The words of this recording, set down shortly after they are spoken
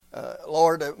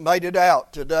Lord, made it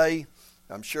out today.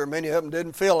 I'm sure many of them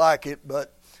didn't feel like it,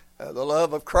 but the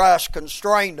love of Christ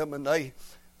constrained them, and they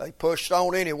pushed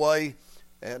on anyway.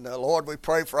 And Lord, we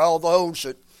pray for all those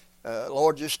that,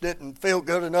 Lord, just didn't feel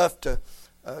good enough to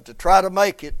try to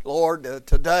make it, Lord,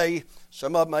 today.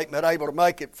 Some of them ain't been able to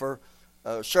make it for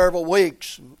several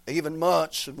weeks, even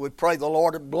months, and we pray the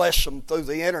Lord would bless them through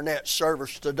the internet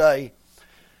service today.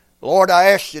 Lord, I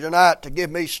ask you tonight to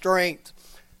give me strength,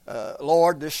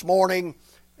 Lord, this morning,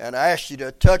 and I ask you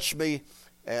to touch me,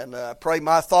 and I pray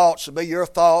my thoughts will be your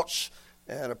thoughts,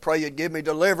 and I pray you'd give me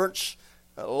deliverance,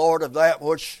 Lord, of that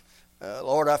which,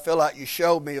 Lord, I feel like you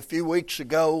showed me a few weeks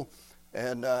ago,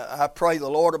 and I pray the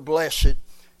Lord will bless it,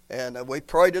 and we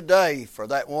pray today for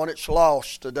that one that's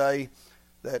lost today,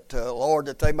 that, Lord,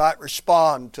 that they might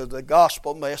respond to the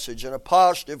gospel message in a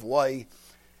positive way.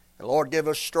 And Lord, give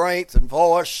us strength and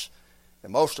voice,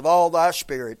 and most of all, thy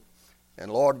Spirit.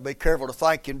 And Lord, be careful to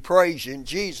thank you and praise you in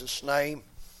Jesus' name.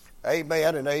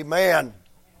 Amen and amen.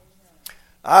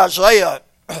 Isaiah,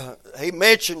 he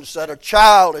mentions that a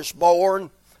child is born,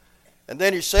 and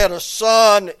then he said a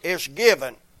son is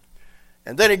given.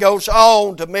 And then he goes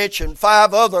on to mention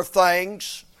 5 other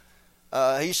things.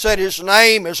 He said his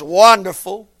name is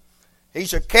Wonderful,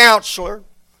 he's a Counselor,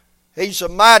 he's a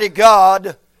Mighty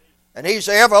God, and he's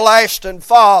the Everlasting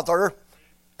Father,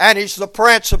 and he's the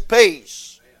Prince of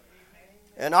Peace.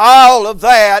 And all of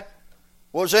that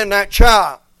was in that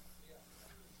child.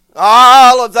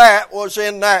 All of that was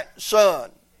in that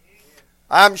son.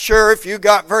 I'm sure if you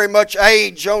got very much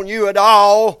age on you at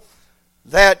all,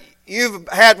 that you've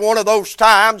had one of those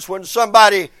times when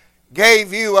somebody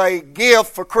gave you a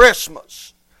gift for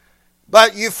Christmas.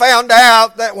 But you found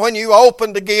out that when you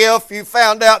opened the gift, you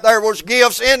found out there was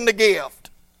gifts in the gift.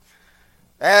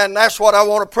 And that's what I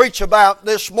want to preach about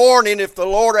this morning, if the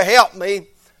Lord will help me.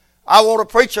 I want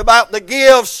to preach about the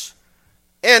gifts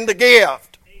in the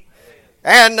gift.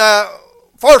 And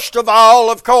first of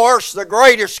all, of course, the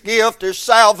greatest gift is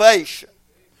salvation.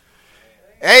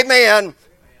 Amen.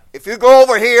 If you go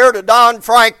over here to Don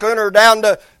Franklin or down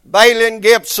to Bailey and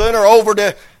Gibson or over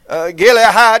to Gilly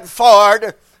Hyde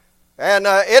Ford, and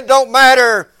it don't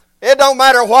matter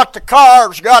what the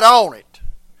car's got on it.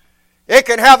 It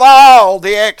can have all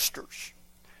the extras.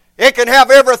 It can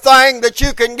have everything that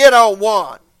you can get on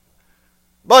one.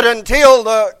 But until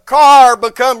the car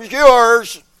becomes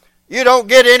yours, you don't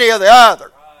get any of the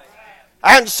other.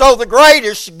 And so the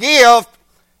greatest gift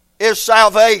is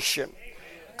salvation.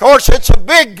 Of course, it's a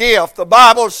big gift. The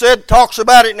Bible talks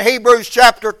about it in Hebrews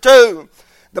chapter 2.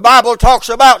 The Bible talks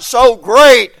about so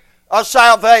great a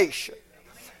salvation.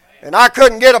 And I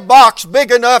couldn't get a box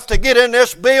big enough to get in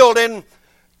this building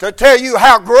to tell you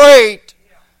how great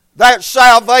that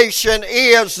salvation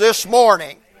is this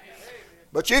morning.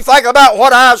 But you think about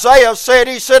what Isaiah said.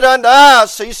 He said unto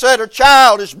us, he said, a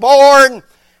child is born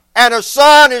and a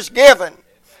son is given.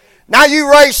 Now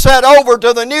you race that over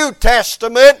to the New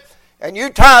Testament, and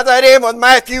you tie that in with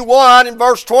Matthew 1 and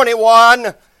verse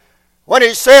 21, when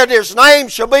he said his name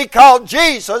shall be called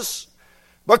Jesus,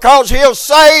 because he'll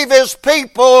save his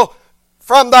people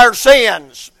from their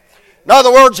sins. In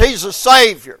other words, he's a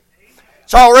Savior.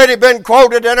 It's already been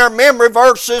quoted in our memory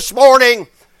verse this morning,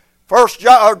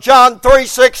 John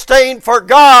 3:16, for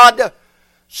God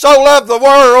so loved the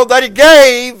world that he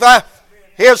gave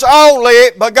his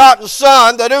only begotten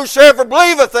Son, that whosoever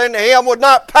believeth in him would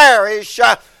not perish,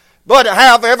 but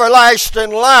have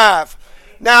everlasting life.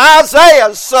 Now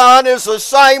Isaiah's son is the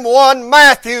same one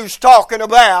Matthew's talking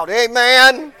about.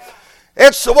 Amen.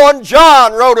 It's the one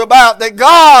John wrote about, that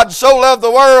God so loved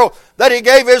the world that he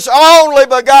gave his only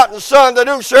begotten Son, that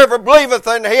whosoever believeth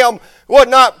in him would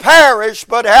not perish,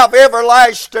 but have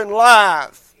everlasting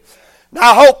life.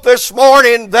 Now I hope this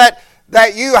morning that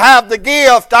you have the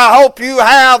gift. I hope you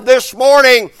have this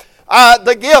morning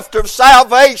the gift of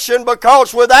salvation,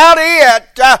 because without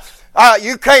it,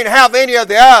 you can't have any of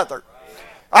the other.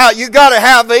 You got to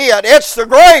have it. It's the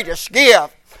greatest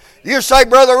gift. You say,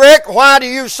 Brother Rick, why do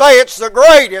you say it's the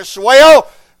greatest?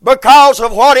 Well, because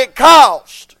of what it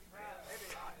cost.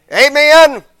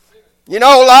 Amen. You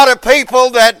know, a lot of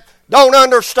people that don't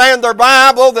understand their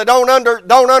Bible, that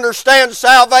don't understand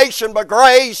salvation by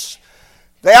grace,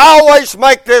 they always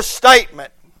make this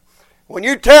statement. When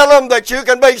you tell them that you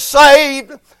can be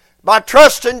saved by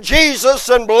trusting Jesus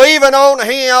and believing on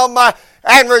him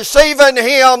and receiving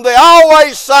him, they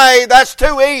always say that's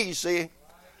too easy.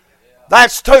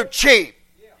 That's too cheap.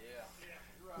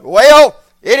 Well,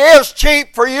 it is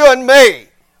cheap for you and me.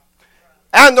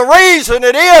 And the reason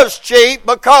it is cheap,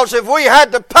 because if we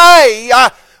had to pay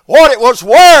what it was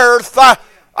worth,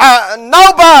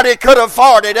 nobody could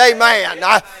afford it. Amen.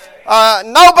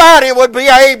 Nobody would be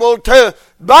able to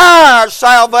buy our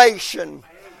salvation.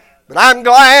 But I'm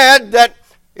glad that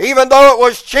even though it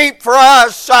was cheap for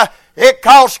us, it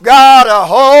cost God a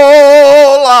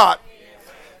whole lot.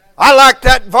 I like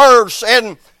that verse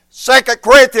in 2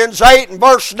 Corinthians 8 and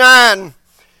verse 9.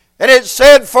 And it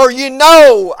said, for you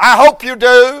know, I hope you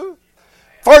do,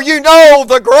 for you know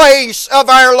the grace of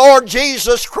our Lord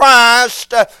Jesus Christ,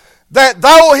 that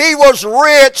though He was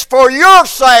rich for your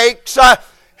sakes,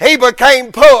 He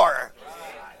became poor.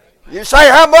 You say,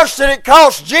 how much did it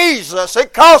cost Jesus?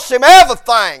 It cost Him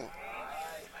everything.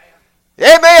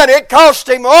 Amen. It cost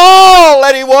Him all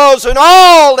that He was and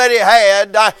all that He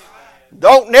had.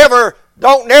 Don't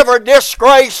never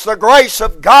disgrace the grace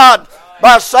of God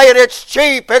by saying it's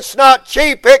cheap. It's not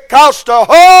cheap. It cost a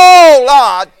whole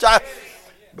lot.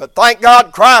 But thank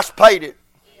God Christ paid it.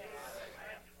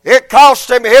 It cost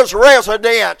Him His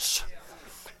residence.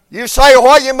 You say,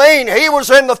 what do you mean? He was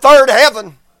in the third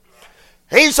heaven.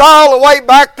 He's all the way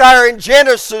back there in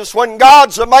Genesis when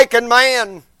God's a-making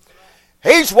man.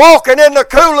 He's walking in the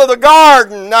cool of the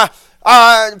garden,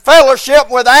 fellowship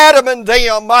with Adam and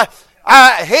them.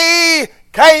 He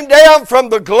came down from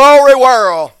the glory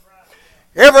world.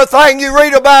 Everything you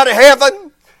read about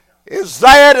heaven is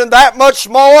that and that much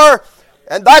more.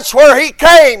 And that's where He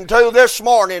came to this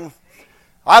morning.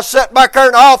 I sat back there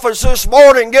in the office this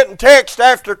morning getting text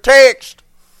after text.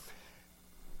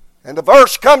 And the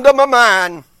verse come to my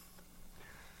mind.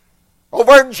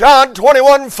 Over in John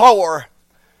 21:4.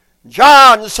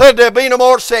 John said there'll be no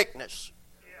more sickness.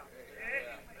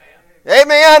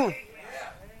 Amen.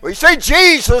 We see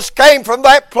Jesus came from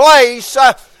that place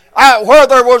where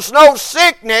there was no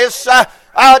sickness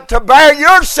to bear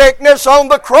your sickness on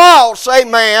the cross.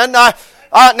 Amen.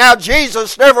 Now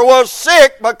Jesus never was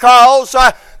sick because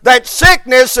that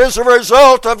sickness is a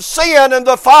result of sin and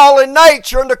the fallen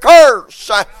nature and the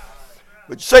curse.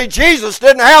 But see, Jesus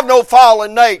didn't have no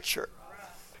fallen nature.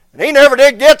 And He never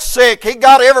did get sick. He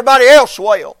got everybody else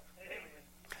well.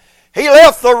 He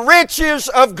left the riches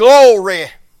of glory.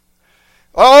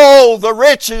 Oh, the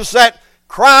riches that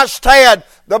Christ had.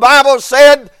 The Bible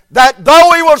said that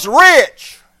though He was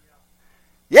rich,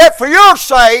 yet for your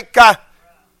sake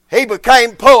He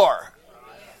became poor.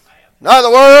 In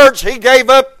other words, He gave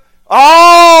up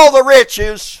all the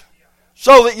riches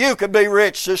so that you could be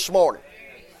rich this morning.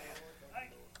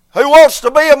 Who wants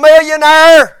to be a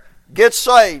millionaire? Get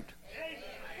saved.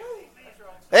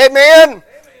 Amen.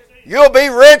 You'll be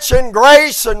rich in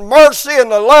grace and mercy and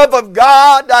the love of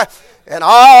God and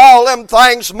all them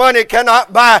things money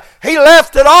cannot buy. He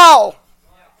left it all.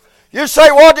 You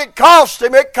say, what did it cost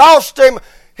Him? It cost Him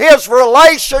His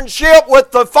relationship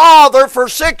with the Father for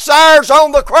 6 hours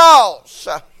on the cross.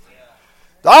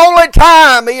 The only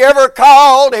time He ever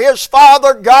called His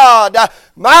Father God,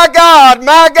 my God,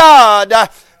 my God.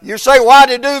 You say, why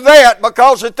did He do that?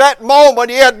 Because at that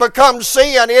moment He had become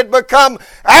sin. He had become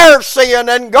our sin.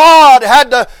 And God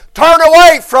had to turn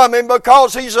away from Him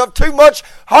because He's of too much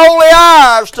holy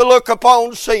eyes to look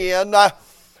upon sin. And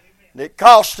it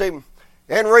cost Him,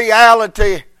 in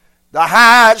reality, the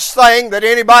highest thing that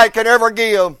anybody can ever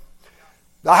give.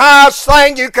 The highest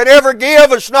thing you can ever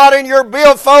give is not in your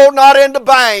billfold, not in the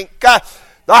bank. The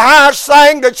highest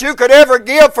thing that you could ever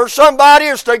give for somebody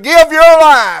is to give your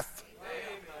life.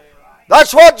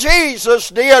 That's what Jesus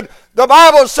did. The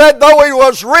Bible said, though He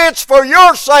was rich for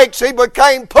your sakes, He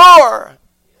became poor.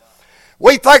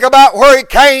 We think about where He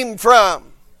came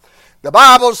from. The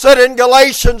Bible said in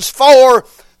Galatians 4,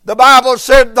 the Bible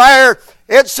said there,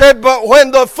 it said, but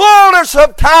when the fullness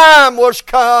of time was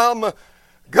come,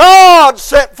 God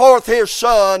sent forth His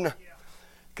Son.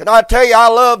 Can I tell you, I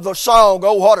love the song,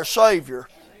 Oh, What a Savior.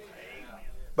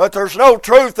 But there's no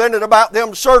truth in it about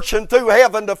them searching through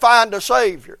heaven to find a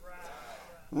Savior.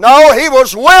 No, He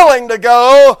was willing to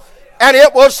go, and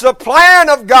it was the plan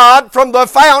of God from the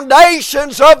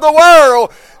foundations of the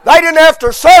world. They didn't have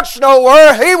to search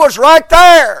nowhere. He was right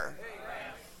there.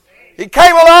 He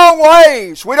came a long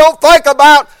ways. We don't think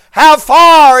about how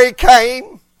far He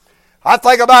came. I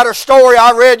think about a story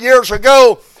I read years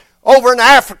ago over in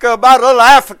Africa about a little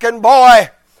African boy.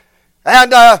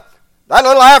 And that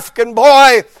little African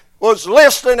boy was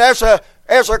listening as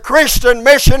a Christian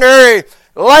missionary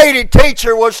lady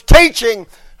teacher was teaching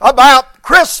about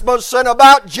Christmas and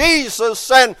about Jesus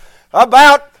and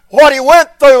about what He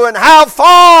went through and how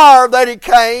far that He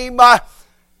came.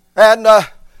 And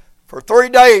for 3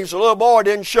 days, the little boy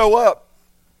didn't show up.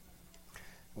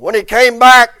 When he came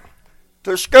back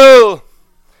to school,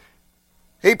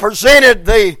 he presented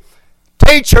the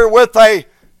teacher with a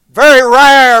very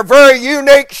rare, very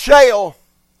unique shell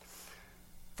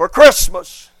for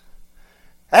Christmas.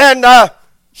 And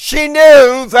she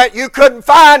knew that you couldn't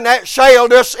find that shale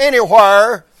just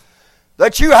anywhere,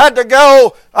 that you had to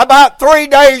go about 3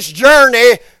 days'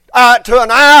 journey to an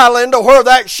island where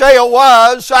that shale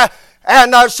was. So it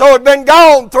had been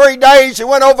gone 3 days. He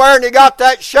went over there and he got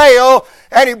that shale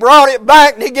and he brought it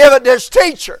back and he gave it to his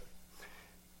teacher.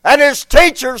 And his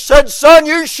teacher said, "Son,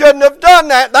 you shouldn't have done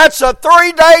that. That's a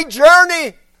 3-day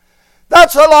journey.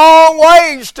 That's a long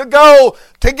ways to go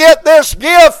to get this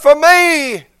gift for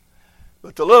me."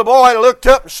 But the little boy looked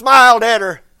up and smiled at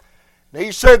her. And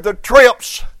he said, "The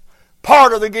trip's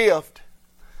part of the gift."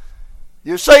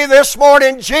 You see, this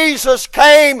morning Jesus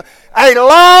came a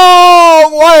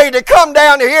long way to come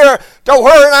down here to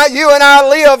where you and I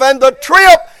live. And the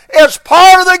trip is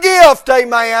part of the gift,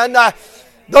 amen.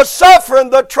 The suffering,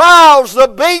 the trials, the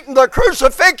beating, the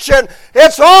crucifixion,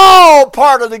 it's all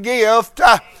part of the gift.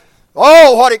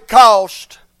 Oh, what it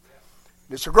cost.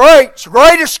 It's the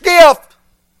greatest gift.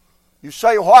 You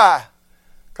say, why?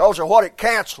 Because of what it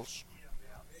cancels.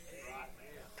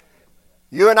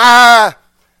 You and I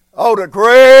owed a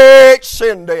great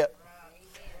sin debt.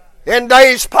 In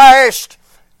days past,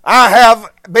 I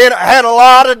have had a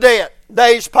lot of debt,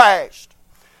 days past.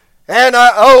 And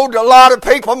I owed a lot of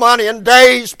people money in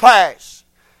days past.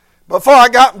 Before I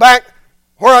got back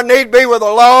where I need to be with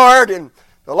the Lord, and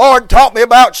the Lord taught me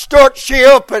about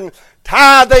stewardship and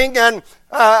tithing and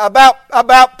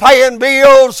about paying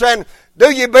bills and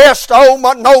do your best to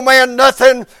owe no man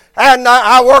nothing. And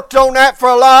I worked on that for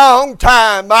a long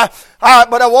time. But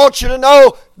I want you to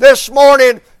know this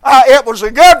morning, it was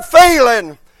a good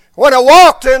feeling when I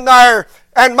walked in there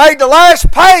and made the last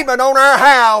payment on our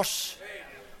house.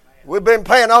 We've been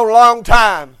paying on a long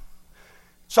time.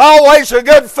 It's always a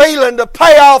good feeling to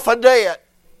pay off a debt.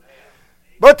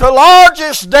 But the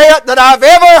largest debt that I've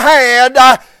ever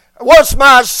had was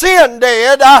my sin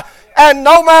debt. And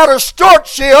no amount of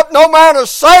stewardship, no amount of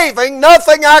saving,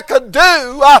 nothing I could do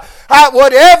I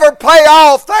would ever pay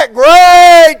off that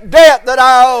great debt that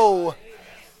I owe.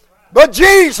 But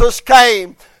Jesus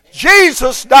came.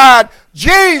 Jesus died.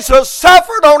 Jesus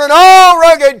suffered on an all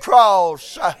rugged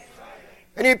cross.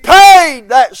 And He paid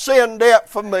that sin debt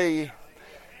for me.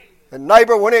 And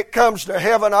neighbor, when it comes to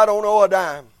heaven, I don't owe a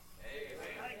dime.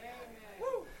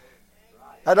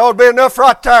 That ought to be enough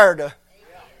right there to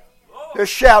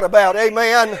just shout about.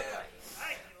 Amen.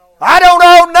 I don't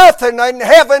owe nothing in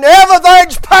heaven.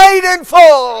 Everything's paid in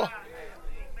full.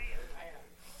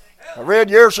 I read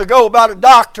years ago about a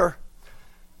doctor.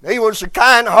 He was a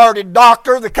kind-hearted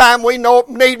doctor, the kind we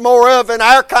need more of in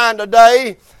our kind of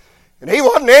day. And he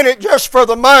wasn't in it just for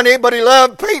the money, but he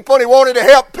loved people and he wanted to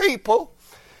help people.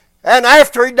 And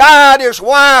after he died, his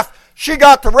wife, she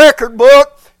got the record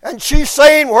book and she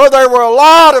seen where there were a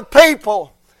lot of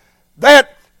people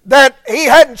that he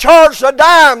hadn't charged a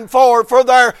dime for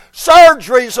their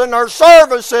surgeries and their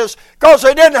services because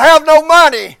they didn't have no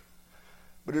money.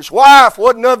 But his wife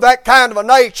wasn't of that kind of a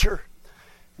nature.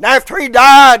 And after he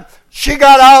died, she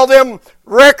got all them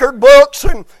record books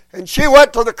and she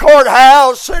went to the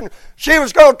courthouse and she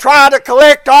was going to try to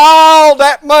collect all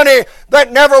that money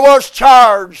that never was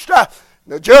charged.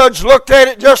 The judge looked at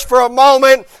it just for a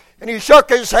moment and he shook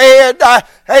his head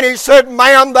and he said,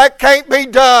 "Ma'am, that can't be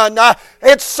done.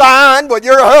 It's signed with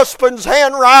your husband's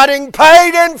handwriting,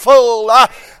 paid in full.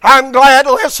 I'm glad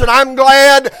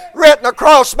written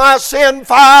across my sin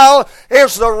file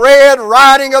is the red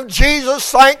writing of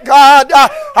Jesus. Thank God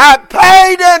I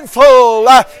paid in full."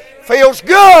 Feels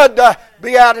good to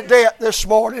be out of debt this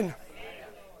morning.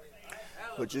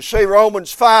 But you see,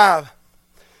 Romans 5,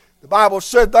 the Bible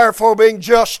said, "Therefore being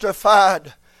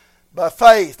justified by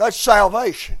faith." That's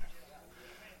salvation.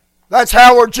 That's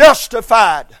how we're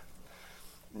justified.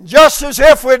 Just as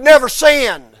if we'd never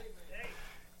sinned.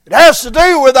 It has to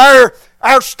do with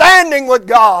our standing with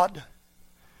God.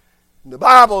 And the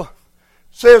Bible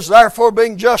says, "Therefore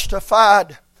being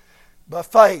justified by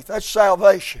faith." That's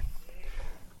salvation.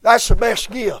 That's the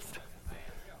best gift.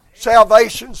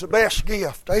 Salvation's the best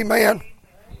gift. Amen.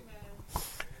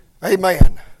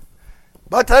 Amen.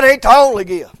 But that ain't the only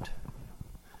gift.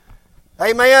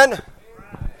 Amen.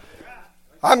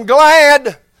 I'm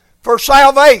glad for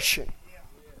salvation.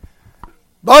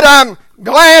 But I'm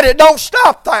glad it don't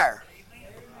stop there.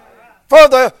 For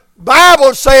the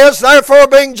Bible says, "Therefore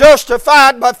being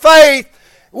justified by faith,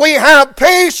 we have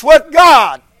peace with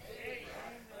God."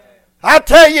 I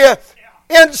tell you,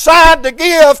 inside the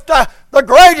gift, the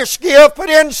greatest gift, but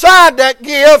inside that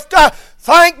gift,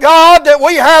 thank God that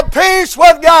we have peace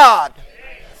with God.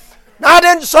 Now, I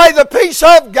didn't say the peace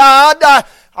of God.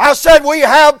 I said we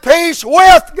have peace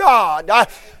with God.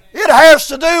 It has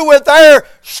to do with our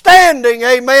standing,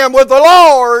 amen, with the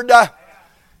Lord.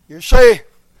 You see,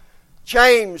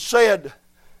 James said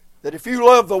that if you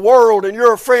love the world and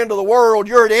you're a friend of the world,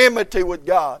 you're at enmity with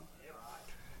God.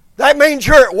 That means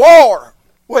you're at war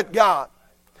with God.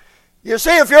 You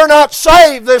see, if you're not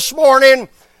saved this morning,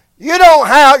 you're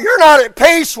not at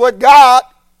peace with God.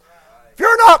 If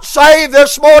you're not saved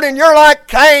this morning, you're like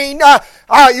Cain.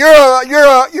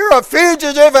 You're a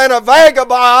fugitive and a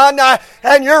vagabond,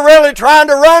 and you're really trying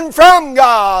to run from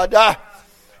God.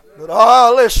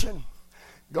 But listen,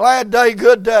 glad day,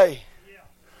 good day.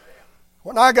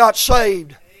 When I got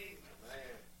saved,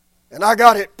 and I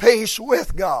got at peace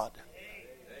with God.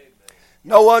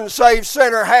 No unsaved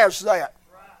sinner has that.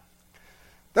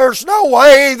 There's no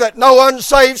way that no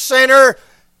unsaved sinner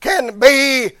can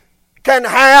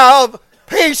have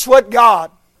peace with God.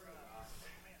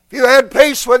 If you had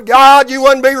peace with God, you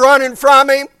wouldn't be running from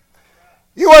Him.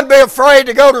 You wouldn't be afraid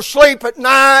to go to sleep at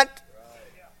night.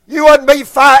 You wouldn't be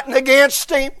fighting against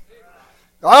Him.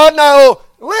 Oh no,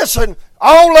 listen,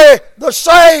 only the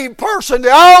saved person,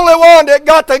 the only one that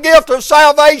got the gift of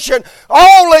salvation,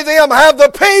 only them have the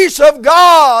peace of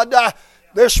God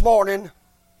this morning.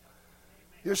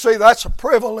 You see, that's a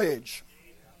privilege.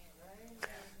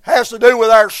 Has to do with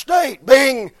our state,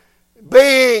 being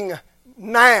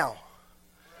now.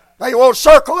 Now you want to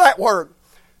circle that word.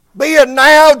 Being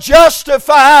now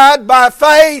justified by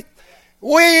faith,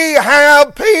 we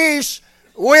have peace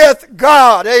with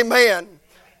God. Amen.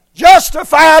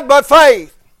 Justified by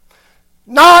faith.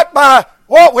 Not by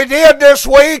what we did this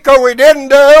week or we didn't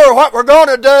do or what we're going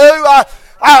to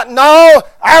do. No,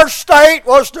 our state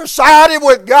was decided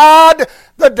with God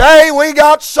the day we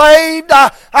got saved.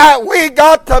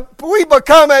 We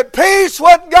become at peace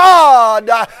with God.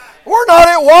 We're not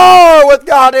at war with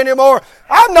God anymore.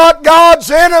 I'm not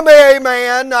God's enemy,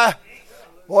 amen.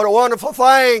 What a wonderful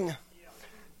thing.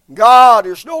 God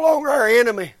is no longer our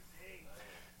enemy.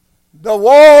 The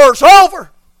war's over.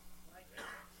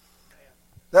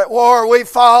 That war we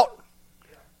fought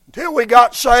until we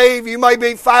got saved. You may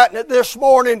be fighting it this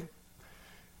morning.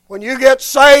 When you get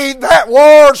saved, that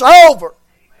war's over.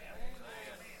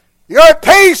 You're at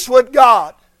peace with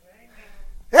God.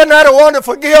 Isn't that a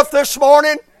wonderful gift this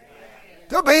morning?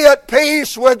 To be at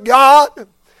peace with God.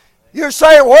 You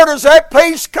say, where does that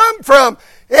peace come from?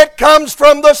 It comes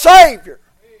from the Savior.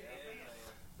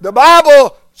 The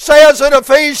Bible says in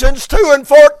Ephesians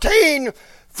 2:14,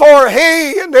 for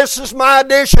He, and this is my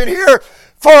addition here,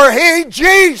 for He,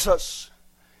 Jesus,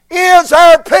 is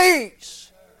our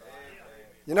peace.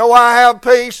 You know why I have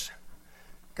peace?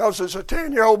 Because as a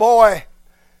 10-year-old boy,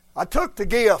 I took the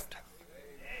gift.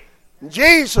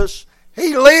 Jesus,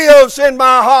 He lives in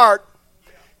my heart.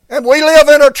 And we live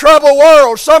in a troubled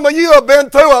world. Some of you have been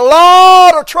through a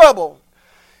lot of trouble.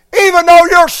 Even though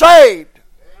you're saved.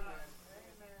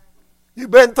 You've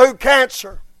been through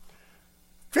cancer,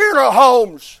 funeral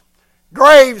homes,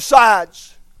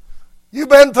 gravesides. You've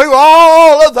been through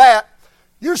all of that.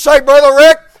 You say, Brother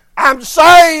Rick, I'm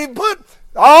saved, but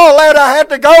all that I had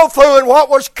to go through and what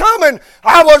was coming,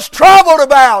 I was troubled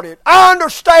about it. I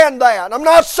understand that. I'm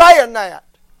not saying that.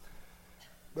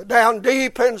 But down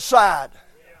deep inside,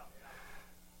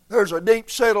 there's a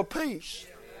deep settled peace.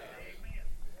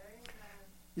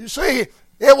 You see,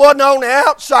 it wasn't on the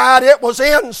outside, it was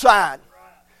inside.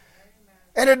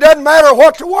 And it doesn't matter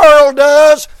what the world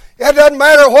does. It doesn't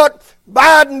matter what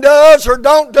Biden does or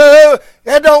don't do.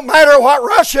 It don't matter what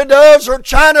Russia does or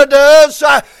China does.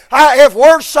 If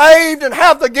we're saved and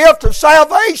have the gift of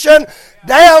salvation,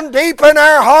 down deep in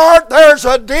our heart, there's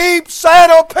a deep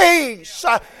settled peace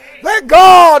that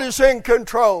God is in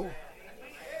control.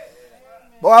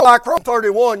 Boy, I like Romans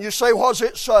 31. You say, what does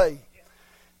it say?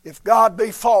 If God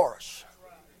be for us.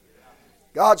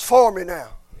 God's for me now.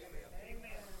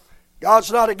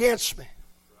 God's not against me.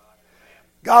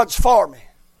 God's for me.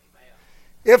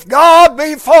 If God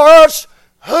be for us,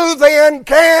 who then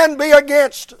can be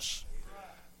against us?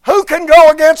 Who can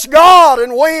go against God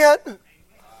and win?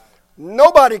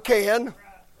 Nobody can.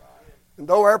 And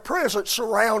though our present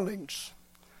surroundings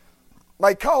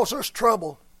may cause us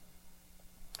trouble,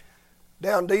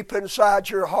 down deep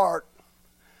inside your heart,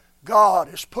 God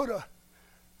has put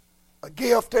a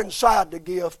gift inside the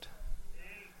gift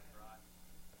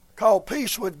called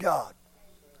peace with God.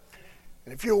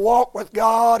 And if you walk with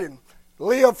God and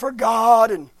live for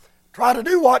God and try to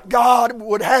do what God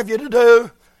would have you to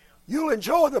do, you'll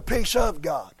enjoy the peace of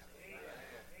God.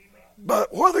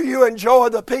 But whether you enjoy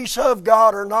the peace of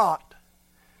God or not,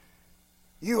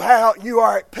 you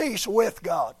are at peace with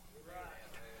God.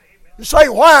 You say,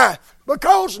 why?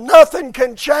 Because nothing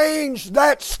can change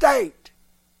that state.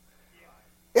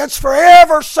 It's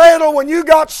forever settled when you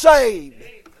got saved.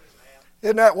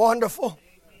 Isn't that wonderful?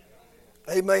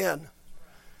 Amen.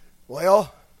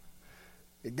 Well,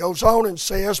 it goes on and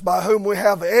says, by whom we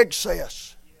have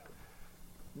access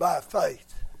by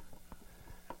faith.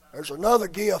 There's another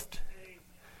gift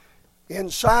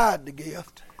inside the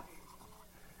gift,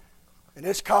 and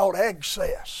it's called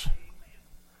access.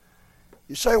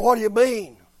 You say, what do you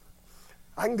mean?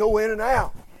 I can go in and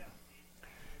out.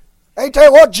 Ain't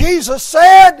that what Jesus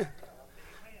said?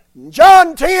 In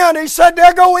John 10, He said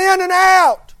they'll go in and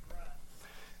out.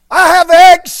 I have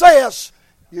access.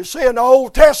 You see, in the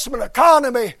Old Testament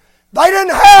economy, they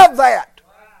didn't have that.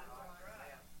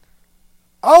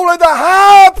 Only the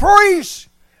high priest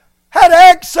had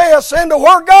access into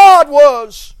where God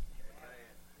was.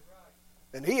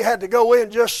 And he had to go in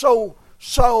just so,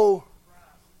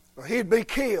 or he'd be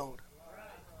killed.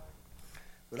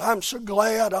 But I'm so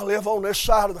glad I live on this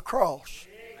side of the cross.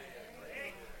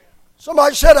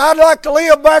 Somebody said, I'd like to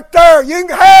live back there. You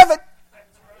can have it.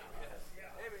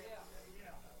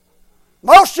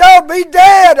 Most of y'all be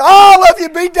dead. All of you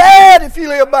be dead if you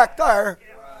live back there.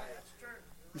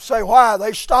 You say, why?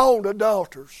 They stoned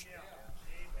adulterers.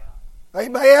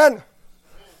 Amen.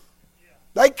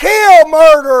 They killed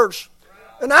murderers.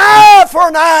 An eye for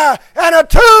an eye and a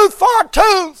tooth for a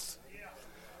tooth.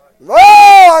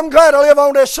 Oh, I'm glad to live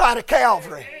on this side of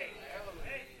Calvary.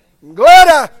 I'm glad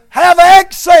to have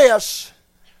access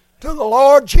to the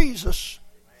Lord Jesus.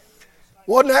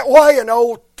 Wasn't that way in the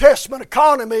Old Testament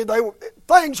economy?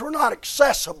 Things were not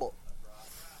accessible.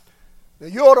 Now,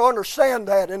 you ought to understand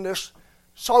that in this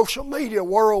social media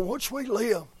world in which we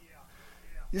live.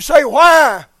 You say,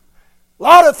 why? A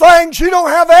lot of things you don't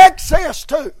have access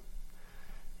to.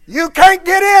 You can't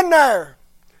get in there.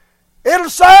 It'll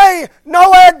say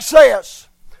no access.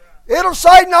 It'll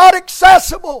say not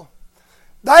accessible.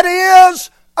 That is,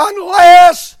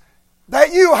 unless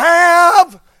that you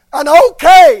have an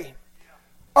okay,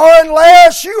 or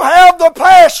unless you have the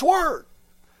password,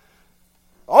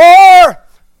 or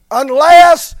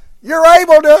unless you're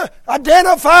able to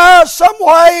identify some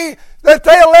way that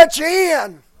they'll let you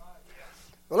in.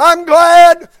 Well, I'm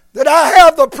glad that I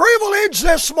have the privilege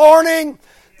this morning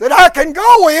that I can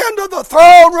go into the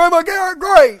throne room of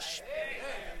grace.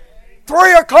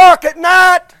 3 o'clock at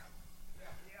night,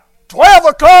 12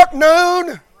 o'clock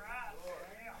noon,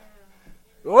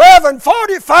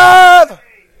 11:45.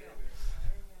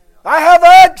 I have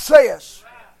access.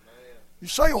 You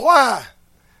say, why?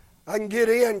 I can get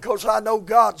in because I know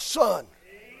God's Son.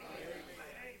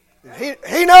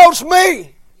 He knows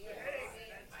me.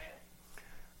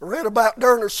 I read about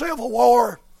during the Civil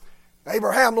War,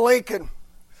 Abraham Lincoln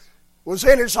was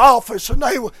in his office, and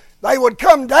they would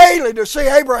come daily to see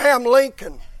Abraham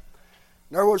Lincoln.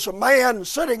 There was a man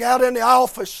sitting out in the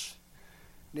office,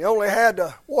 and he only had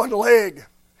one leg.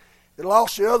 He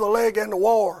lost the other leg in the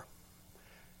war.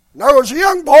 And there was a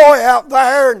young boy out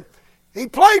there, and he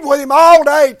played with him all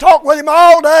day, talked with him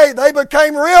all day. They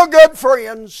became real good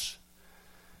friends.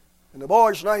 And the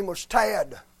boy's name was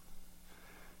Tad.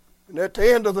 And at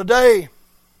the end of the day,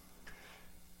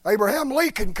 Abraham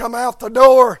Lincoln come out the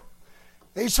door.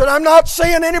 He said, I'm not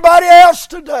seeing anybody else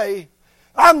today.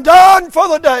 I'm done for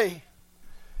the day.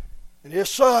 And his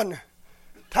son,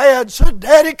 Tad, said,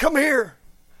 Daddy, come here.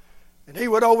 And he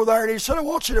went over there and he said, I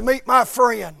want you to meet my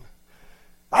friend.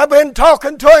 I've been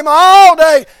talking to him all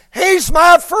day. He's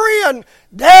my friend.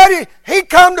 Daddy, he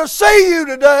come to see you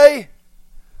today.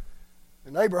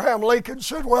 And Abraham Lincoln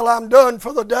said, well, I'm done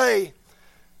for the day.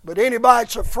 But anybody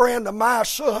that's a friend of my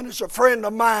son is a friend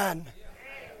of mine.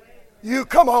 You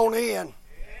come on in.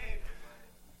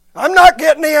 I'm not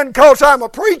getting in because I'm a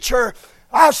preacher.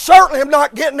 I certainly am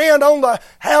not getting in on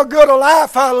how good a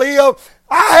life I live.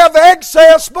 I have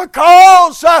access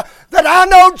because that I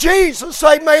know Jesus.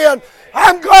 Amen.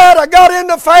 I'm glad I got in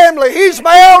the family. He's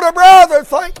my elder brother.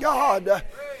 Thank God.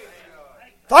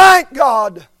 Thank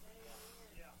God.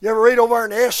 You ever read over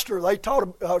in Esther?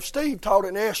 Steve taught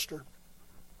in Esther.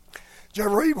 Did you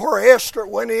ever read where Esther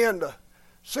went in to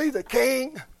see the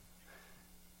king?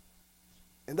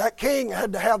 And that king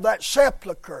had to have that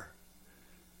sepulcher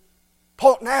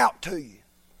pointing out to you.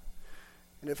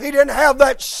 And if he didn't have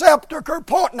that sepulcher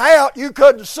pointing out, you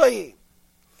couldn't see him.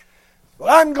 Well,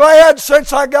 I'm glad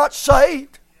since I got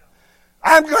saved,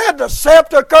 I'm glad the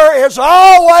sepulcher is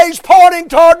always pointing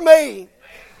toward me.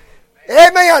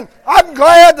 Amen. I'm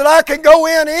glad that I can go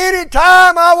in any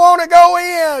time I want to go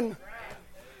in.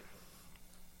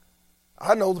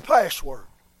 I know the password.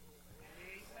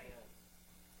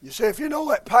 You say, if you know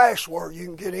that password, you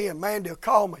can get in. Mandy will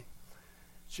call me.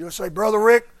 She'll say, Brother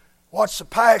Rick, what's the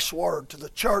password to the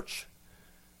church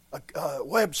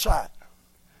website,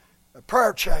 a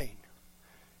prayer chain?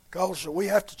 Because we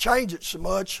have to change it so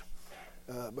much.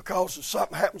 because if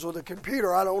something happens with the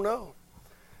computer, I don't know.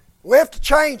 We have to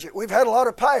change it. We've had a lot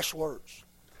of passwords.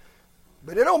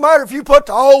 But it don't matter if you put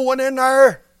the old one in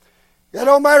there. It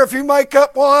don't matter if you make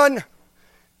up one.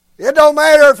 It don't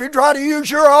matter if you try to use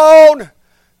your own.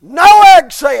 No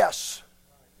access.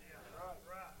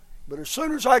 But as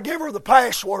soon as I give her the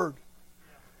password,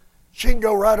 she can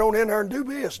go right on in there and do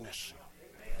business.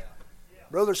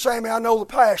 Brother Sammy, I know the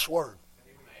password.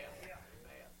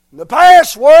 The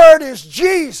password is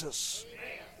Jesus.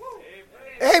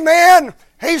 Amen.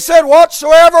 He said,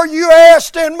 whatsoever you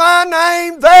asked in my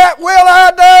name, that will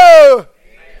I do.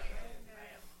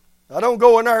 I don't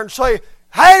go in there and say,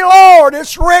 hey Lord,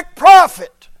 it's Rick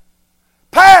Prophet,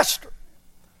 pastor.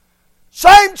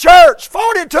 Same church,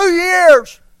 42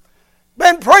 years.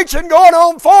 Been preaching going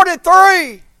on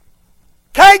 43.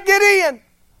 Can't get in.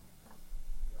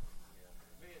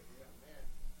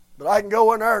 But I can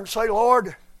go in there and say,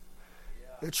 Lord,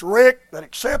 it's Rick that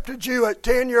accepted you at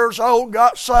 10 years old,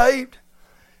 got saved.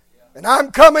 And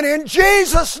I'm coming in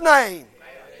Jesus' name.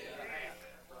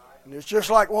 And it's just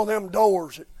like one of them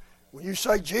doors. When you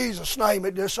say Jesus' name,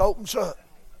 it just opens up.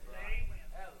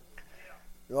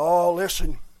 Oh,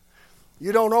 listen.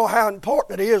 You don't know how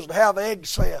important it is to have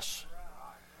access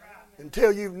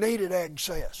until you've needed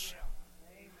access.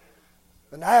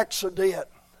 An accident,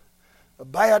 a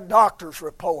bad doctor's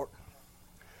report,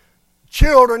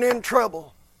 children in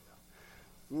trouble.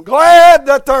 I'm glad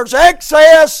that there's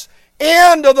access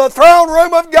into the throne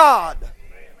room of God.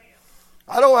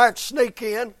 I don't have to sneak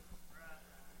in.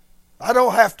 I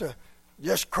don't have to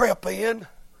just creep in.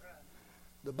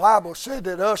 The Bible said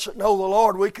that us that know the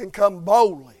Lord, we can come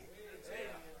boldly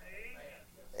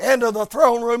into the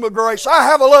throne room of grace. I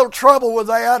have a little trouble with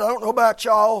that. I don't know about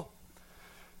y'all.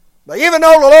 But even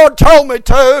though the Lord told me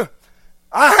to,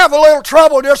 I have a little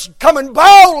trouble just coming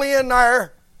boldly in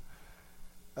there.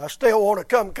 I still want to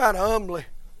come kind of humbly.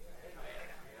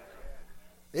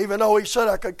 Even though He said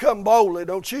I could come boldly,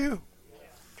 don't you?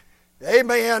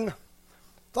 Amen.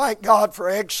 Thank God for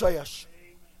access.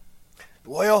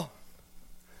 Well,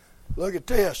 look at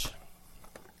this.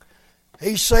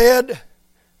 He said,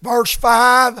 verse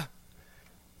 5,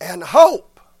 and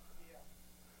hope.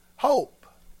 Hope.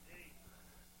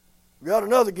 We got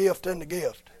another gift in the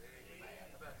gift.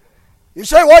 You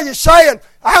say, what are you saying?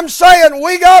 I'm saying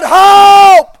we got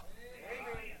hope.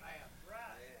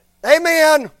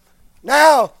 Amen.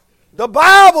 Now, the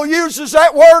Bible uses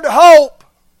that word hope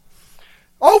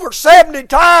over 70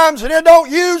 times, and it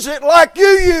don't use it like you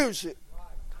use it.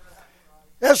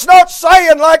 It's not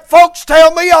saying like folks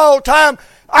tell me all the time,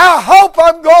 I hope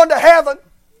I'm going to heaven.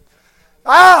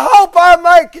 I hope I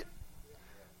make it.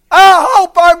 I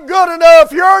hope I'm good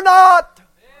enough. You're not.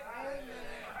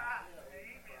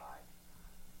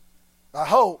 I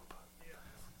hope.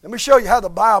 Let me show you how the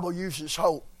Bible uses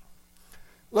hope.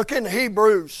 Look in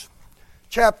Hebrews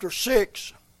chapter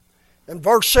 6 and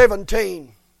verse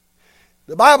 17.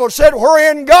 The Bible said,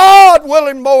 wherein God,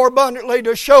 willing more abundantly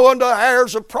to show unto the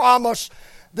heirs of promise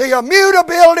the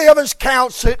immutability of His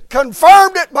counsel,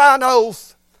 confirmed it by an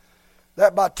oath,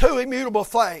 that by two immutable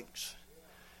things,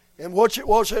 in which it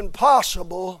was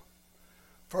impossible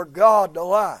for God to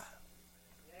lie.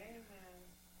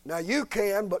 Now you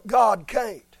can, but God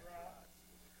can't.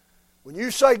 When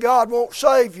you say God won't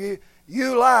save you,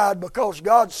 you lied because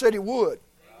God said He would.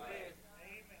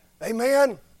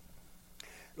 Amen.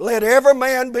 Let every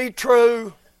man be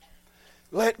true.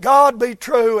 Let God be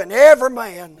true, and every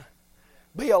man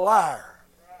be a liar.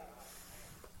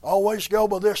 Always go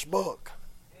by this book.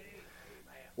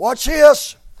 Watch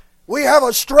this. We have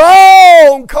a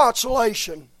strong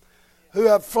consolation who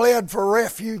have fled for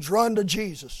refuge, run to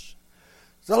Jesus.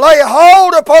 To lay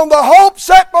hold upon the hope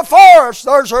set before us.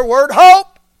 There's our word,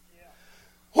 hope.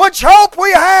 Which hope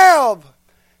we have,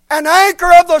 an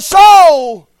anchor of the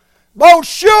soul, both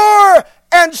sure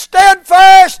and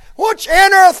steadfast, which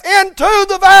entereth into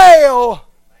the veil.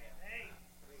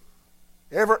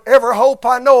 Every hope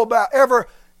I know about, every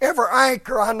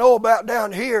anchor I know about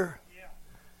down here,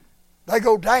 they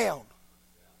go down.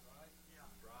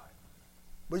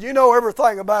 But you know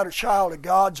everything about a child of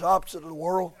God's opposite of the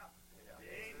world.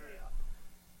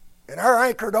 And our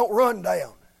anchor don't run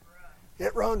down.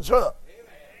 It runs up.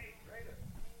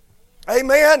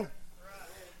 Amen.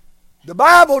 The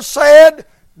Bible said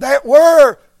that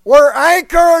we're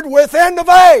anchored within the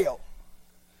veil.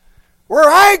 We're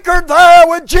anchored there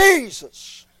with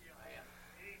Jesus.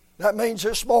 That means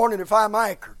this morning if I'm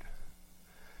anchored,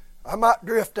 I might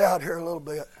drift out here a little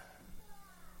bit.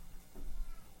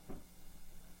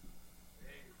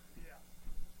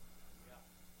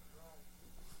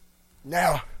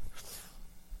 Now,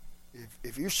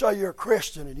 If you say you're a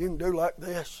Christian and you can do like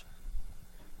this,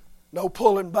 no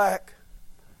pulling back,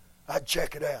 I'd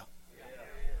check it out.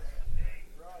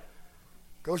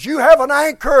 Because you have an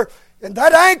anchor, and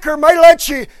that anchor may let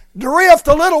you drift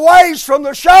a little ways from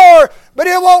the shore, but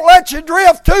it won't let you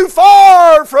drift too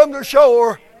far from the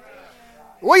shore.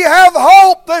 We have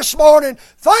hope this morning.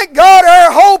 Thank God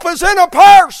our hope is in a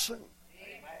person.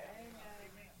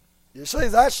 You see,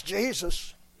 that's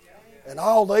Jesus. And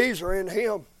all these are in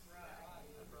Him.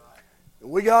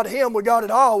 We got Him, we got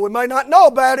it all. We may not know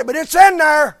about it, but it's in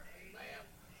there.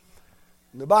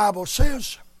 And the Bible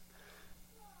says,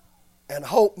 and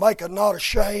hope maketh not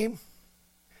ashamed.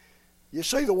 You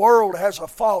see, the world has a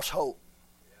false hope.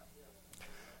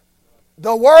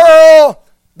 The world,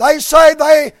 they say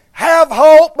they have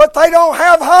hope, but they don't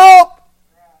have hope.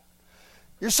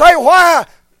 You say, why?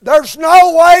 There's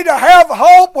no way to have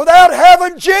hope without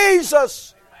having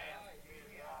Jesus.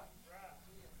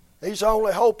 He's the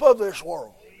only hope of this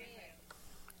world.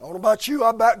 I don't know about you,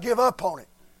 I about give up on it.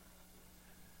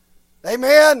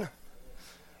 Amen.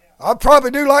 I'll probably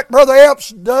do like Brother Epps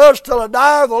does till I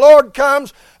die, the Lord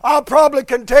comes. I'll probably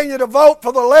continue to vote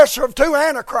for the lesser of two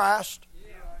Antichrists.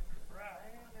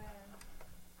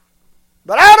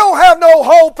 But I don't have no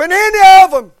hope in any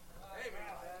of them.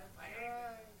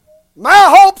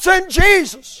 My hope's in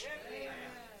Jesus.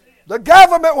 The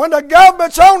government, when the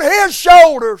government's on His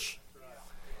shoulders,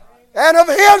 and of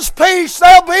His peace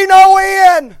there'll be no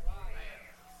end.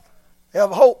 I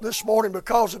have hope this morning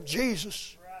because of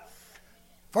Jesus.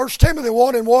 1 Timothy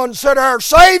 1:1 said, our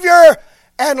Savior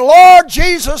and Lord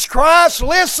Jesus Christ,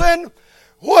 listen,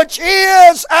 which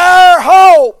is our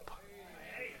hope.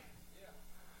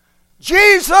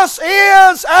 Jesus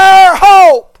is our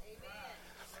hope.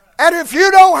 And if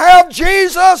you don't have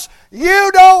Jesus,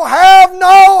 you don't have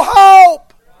no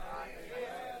hope.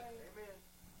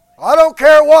 I don't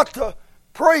care what the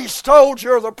priest told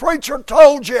you or the preacher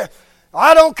told you.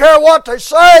 I don't care what they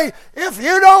say. If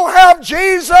you don't have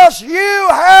Jesus, you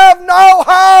have no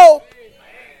hope.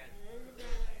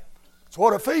 That's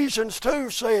what Ephesians 2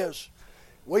 says.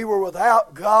 We were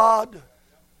without God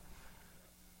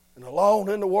and alone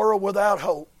in the world without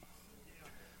hope.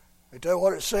 Let me tell you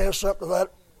what it says, something to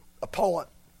that a point.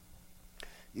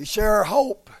 You say our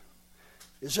hope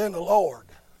is in the Lord.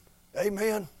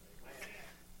 Amen.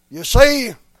 You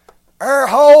see, our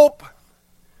hope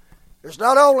is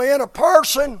not only in a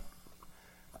person,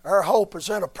 our hope is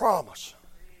in a promise.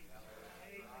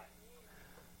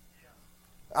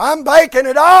 I'm banking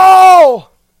it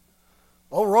all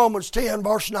on Romans 10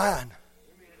 verse 9.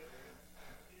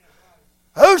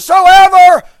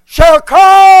 Whosoever shall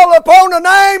call upon the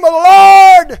name of the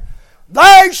Lord,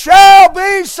 they shall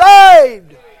be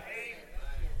saved.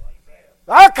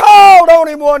 I called on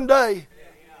Him one day,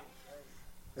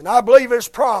 and I believe His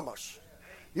promise.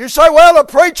 You say, well, a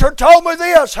preacher told me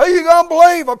this. Who you going to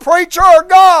believe, a preacher or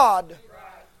God?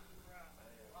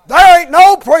 There ain't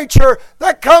no preacher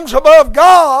that comes above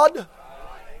God.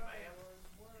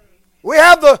 We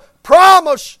have the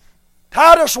promise.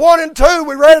 Titus 1 and 2,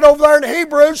 we read it over there in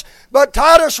Hebrews, but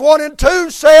Titus 1 and 2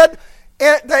 said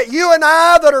that you and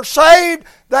I that are saved,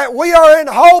 that we are in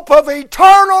hope of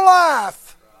eternal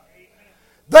life.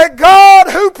 That God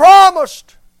who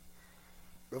promised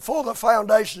before the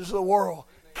foundations of the world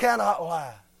cannot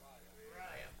lie.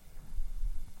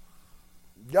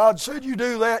 God said you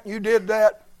do that and you did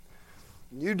that.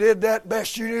 You did that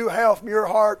best you knew how from your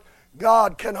heart.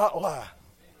 God cannot lie.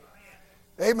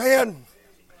 Amen.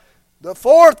 The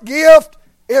fourth gift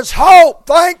is hope.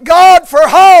 Thank God for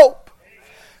hope.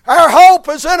 Our hope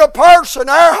is in a person.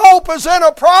 Our hope is in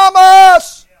a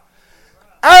promise.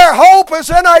 Our hope is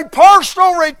in a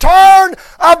personal return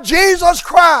of Jesus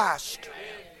Christ.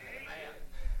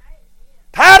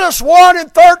 Titus 1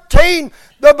 and 13,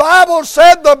 the Bible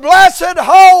said, the blessed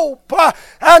hope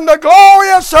and the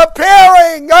glorious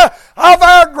appearing of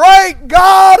our great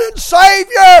God and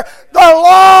Savior, the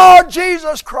Lord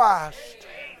Jesus Christ.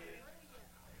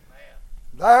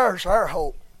 There's our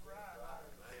hope.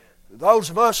 Those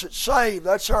of us that saved,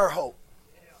 that's our hope.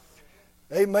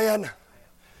 Amen.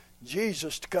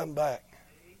 Jesus to come back.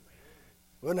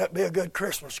 Wouldn't that be a good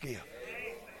Christmas gift?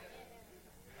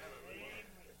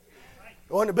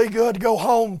 Wouldn't it be good to go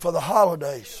home for the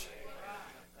holidays?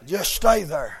 Just stay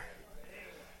there.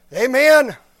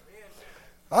 Amen.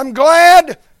 I'm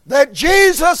glad that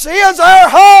Jesus is our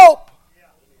hope.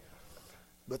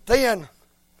 But then,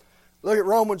 look at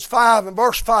Romans 5 and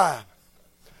verse 5.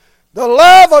 The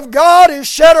love of God is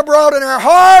shed abroad in our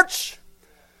hearts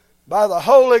by the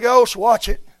Holy Ghost, watch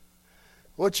it,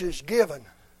 which is given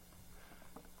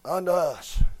unto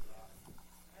us.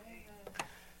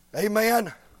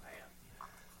 Amen.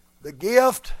 The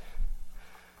gift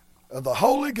of the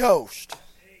Holy Ghost.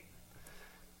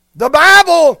 The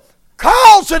Bible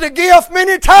calls it a gift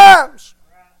many times.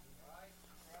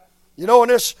 You know, in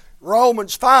this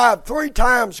Romans 5, 3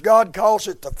 times God calls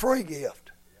it the free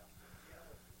gift.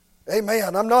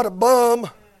 Amen. I'm not a bum.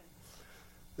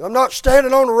 I'm not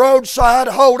standing on the roadside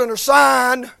holding a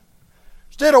sign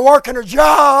instead of working a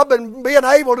job and being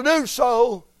able to do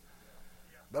so.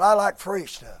 But I like free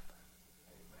stuff.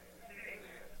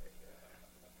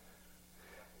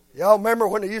 Y'all remember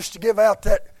when they used to give out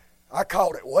that, I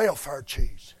called it welfare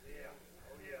cheese.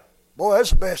 Boy, that's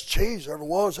the best cheese there ever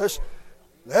was.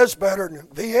 That's better than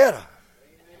Vieta.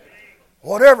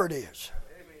 Whatever it is.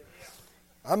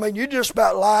 I mean, you just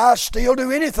about lie, steal, do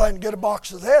anything to get a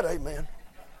box of that, amen.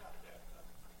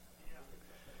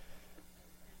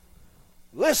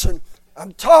 Listen,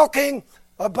 I'm talking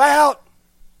about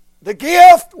the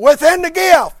gift within the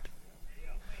gift.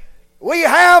 We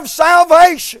have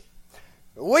salvation.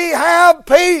 We have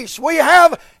peace. We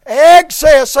have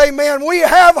access, amen. We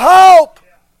have hope.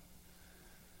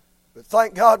 But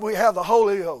thank God we have the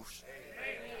Holy Ghost.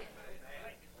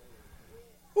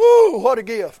 Woo, what a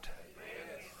gift.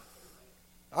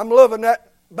 I'm loving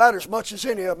that about as much as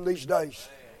any of them these days.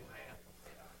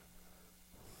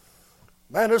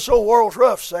 Man, this old world's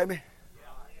rough, Sammy.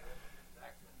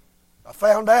 I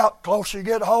found out, closer you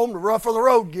get home, the rougher the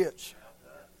road gets.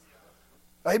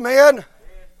 Amen?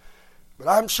 But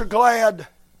I'm so glad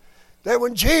that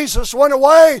when Jesus went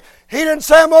away, He didn't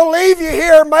say, I'm going to leave you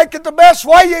here, make it the best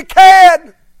way you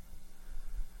can.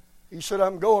 He said,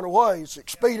 I'm going away. It's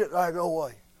expedient that I go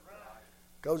away.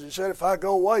 Because He said, if I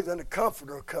go away, then the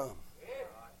Comforter will come.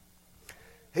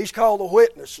 He's called the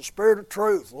Witness, the Spirit of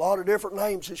Truth. A lot of different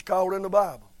names He's called in the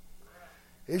Bible.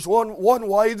 He's one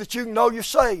way that you can know you're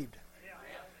saved.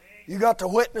 You got the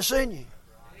witness in you.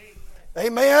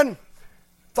 Amen.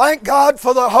 Thank God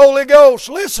for the Holy Ghost.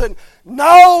 Listen,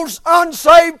 no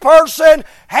unsaved person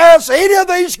has any of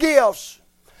these gifts.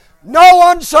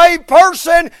 No unsaved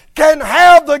person can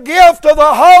have the gift of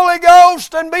the Holy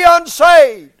Ghost and be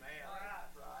unsaved.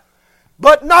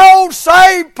 But no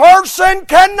saved person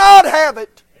cannot have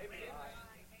it.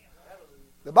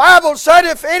 The Bible said,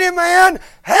 if any man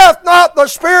hath not the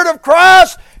Spirit of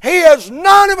Christ, he is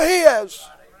none of His.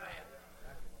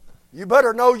 You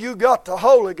better know you got the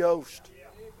Holy Ghost.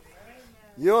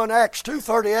 You know, in Acts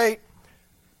 2:38,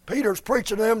 Peter's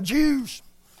preaching to them Jews.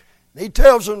 He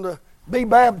tells them to be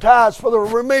baptized for the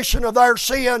remission of their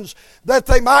sins, that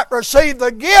they might receive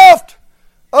the gift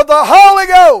of the Holy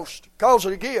Ghost. Calls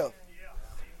it a gift.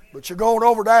 But you're going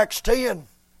over to Acts 10.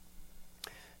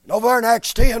 And over there in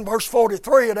Acts 10, verse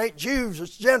 43, it ain't Jews,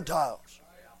 it's Gentiles.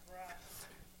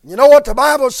 You know what the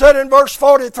Bible said in verse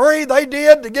 43 they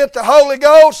did to get the Holy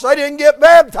Ghost? They didn't get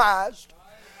baptized.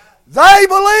 They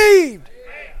believed.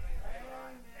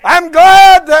 I'm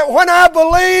glad that when I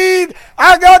believed,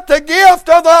 I got the gift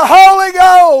of the Holy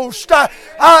Ghost.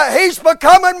 He's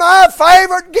becoming my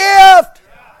favorite gift.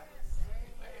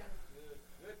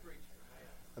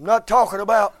 I'm not talking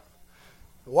about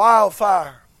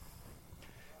wildfire.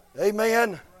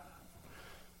 Amen.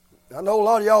 I know a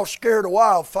lot of y'all scared of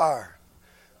wildfire.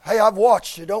 Hey, I've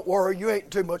watched you. Don't worry, you ain't in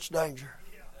too much danger.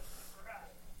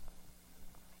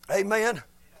 Amen.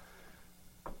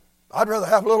 I'd rather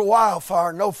have a little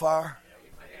wildfire than no fire.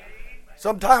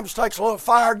 Sometimes it takes a little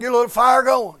fire to get a little fire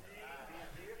going.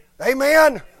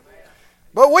 Amen.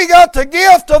 But we got the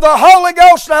gift of the Holy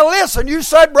Ghost. Now listen, you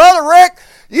said, Brother Rick,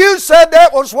 you said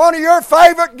that was one of your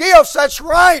favorite gifts. That's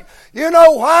right. You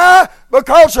know why?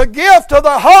 Because the gift of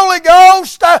the Holy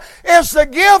Ghost is the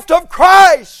gift of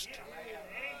Christ.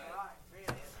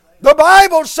 The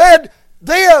Bible said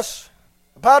this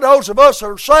about those of us that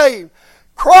are saved.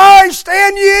 Christ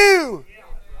in you.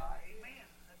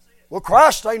 Well,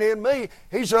 Christ ain't in me.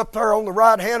 He's up there on the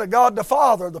right hand of God the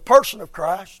Father, the person of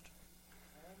Christ.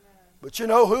 But you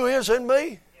know who is in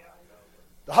me?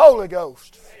 The Holy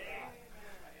Ghost.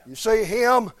 You see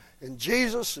Him and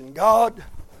Jesus and God,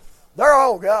 they're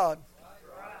all God.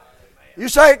 You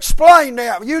say, explain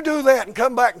that. You do that and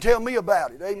come back and tell me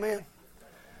about it. Amen.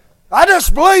 I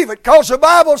just believe it because the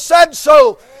Bible said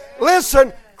so.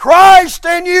 Listen, Christ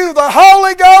in you, the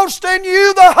Holy Ghost in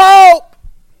you, the hope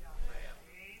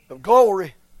of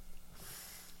glory.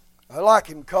 I like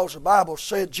Him because the Bible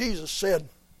said, Jesus said,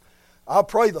 I'll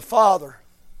pray the Father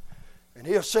and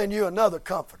He'll send you another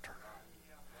comforter.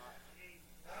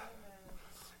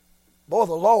 Boy,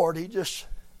 the Lord, He just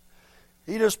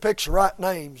picks the right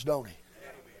names, don't He?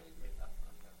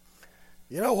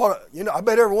 You know what? I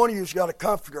bet every one of you's got a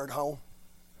comforter at home.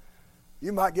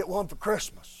 You might get one for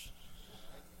Christmas.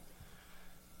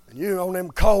 And you on them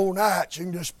cold nights, you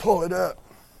can just pull it up.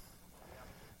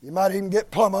 You might even get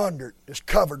plumb under it, just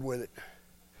covered with it.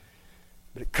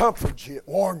 But it comforts you, it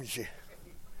warms you.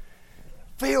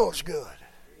 Feels good.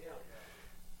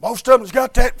 Most of them's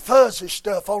got that fuzzy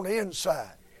stuff on the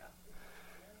inside.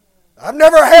 I've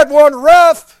never had one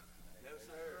rough.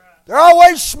 They're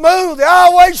always smooth. They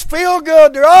always feel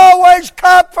good. They're always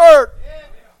comfort.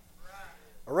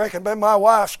 I reckon my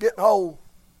wife's getting old.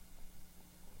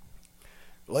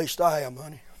 At least I am,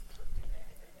 honey.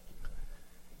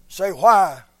 Say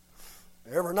why?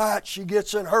 Every night she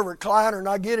gets in her recliner and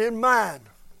I get in mine.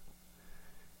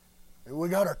 And we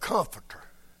got our comforter.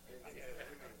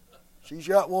 She's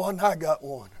got one, I got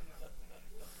one.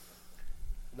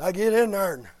 And I get in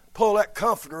there and pull that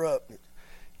comforter up. It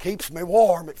keeps me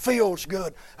warm. It feels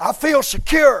good. I feel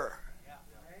secure.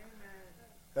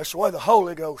 That's the way the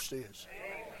Holy Ghost is.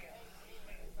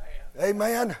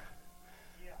 Amen.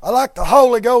 I like the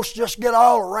Holy Ghost just get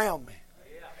all around me.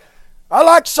 I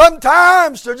like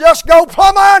sometimes to just go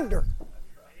plumb under.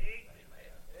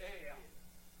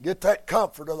 Get that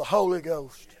comfort of the Holy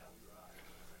Ghost.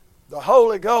 The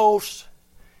Holy Ghost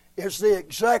is the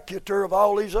executor of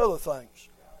all these other things.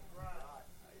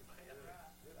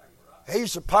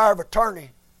 He's the power of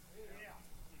attorney,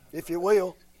 if you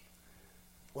will.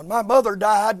 When my mother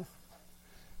died,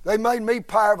 they made me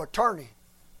power of attorney.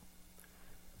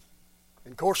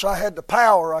 And of course, I had the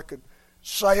power. I could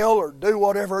sell or do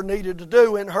whatever I needed to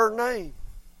do in her name.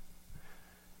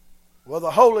 Well,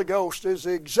 the Holy Ghost is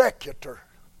the executor,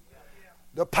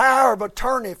 the power of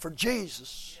attorney for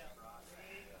Jesus.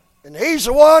 And He's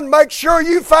the one make sure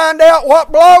you find out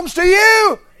what belongs to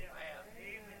you.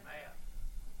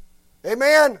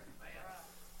 Amen.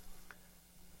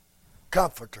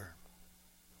 Comforter.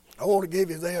 I want to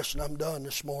give you this, and I'm done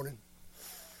this morning.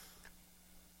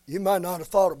 You might not have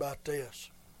thought about this.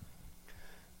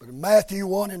 But in Matthew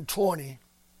 1 and 20,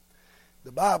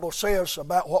 the Bible says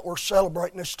about what we're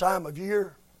celebrating this time of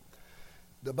year.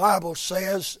 The Bible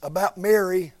says about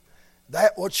Mary,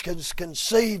 that which is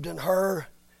conceived in her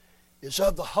is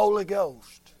of the Holy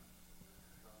Ghost.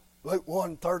 Luke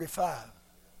 1:35.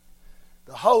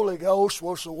 The Holy Ghost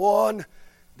was the one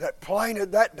that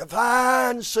planted that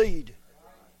divine seed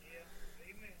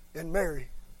in Mary.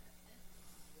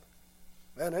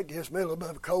 Man, that gives me a little bit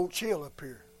of a cold chill up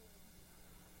here.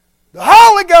 The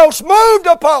Holy Ghost moved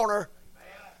upon her.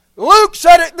 Luke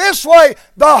said it this way,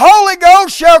 the Holy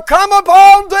Ghost shall come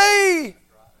upon thee.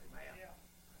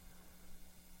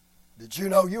 Did you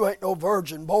know you ain't no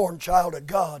virgin born child of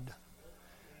God?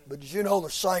 But did you know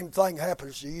the same thing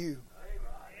happens to you?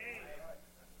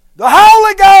 The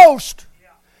Holy Ghost,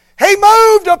 He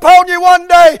moved upon you one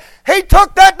day. He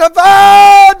took that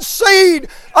divine seed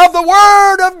of the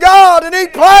Word of God and He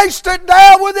placed it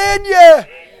down within you.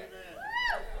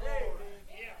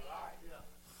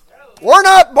 We're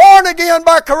not born again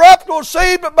by corruptible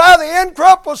seed, but by the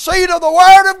incorruptible seed of the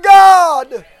Word of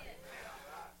God.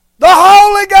 The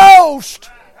Holy Ghost.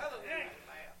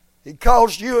 He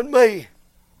caused you and me,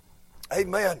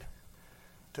 amen,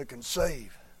 to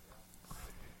conceive.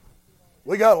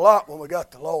 We got a lot when we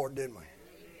got the Lord, didn't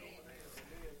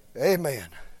we? Amen.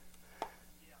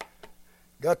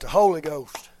 Got the Holy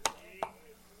Ghost.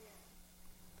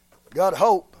 Got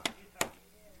hope.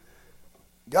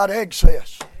 Got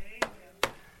access.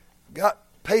 Got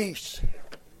peace.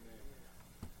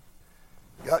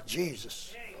 Got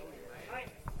Jesus.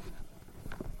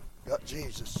 Got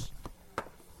Jesus.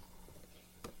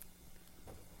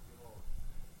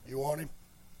 You want Him?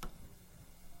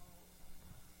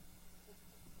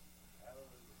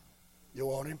 You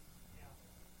want Him?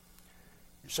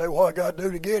 You say, what I got to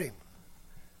do to get Him?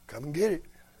 Come and get it.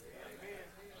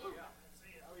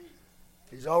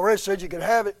 He's already said you can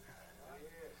have it.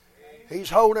 He's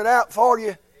holding it out for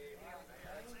you.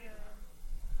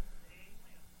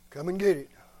 Come and get it.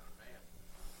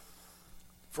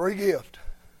 Free gift.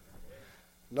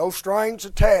 No strings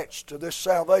attached to this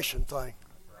salvation thing.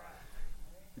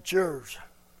 It's yours.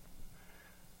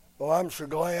 Well, I'm so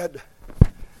glad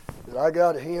that I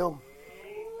got Him.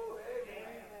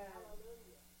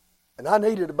 And I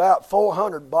needed about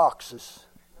 400 boxes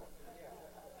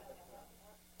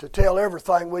to tell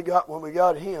everything we got when we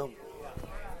got Him.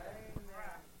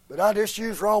 But I just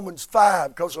used Romans 5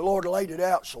 because the Lord laid it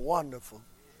out so wonderful.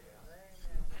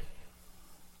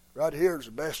 Right here is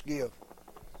the best gift.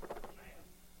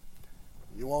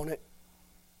 You want it?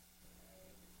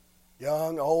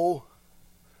 Young, old,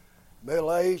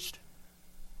 middle-aged.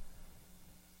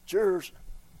 It's yours.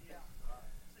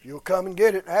 You'll come and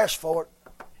get it and ask for it.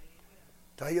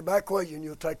 Take it back with you and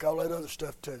you'll take all that other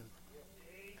stuff too.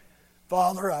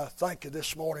 Father, I thank you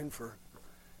this morning for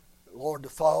Lord, the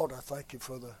thought. I thank you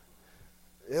for the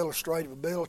illustrative ability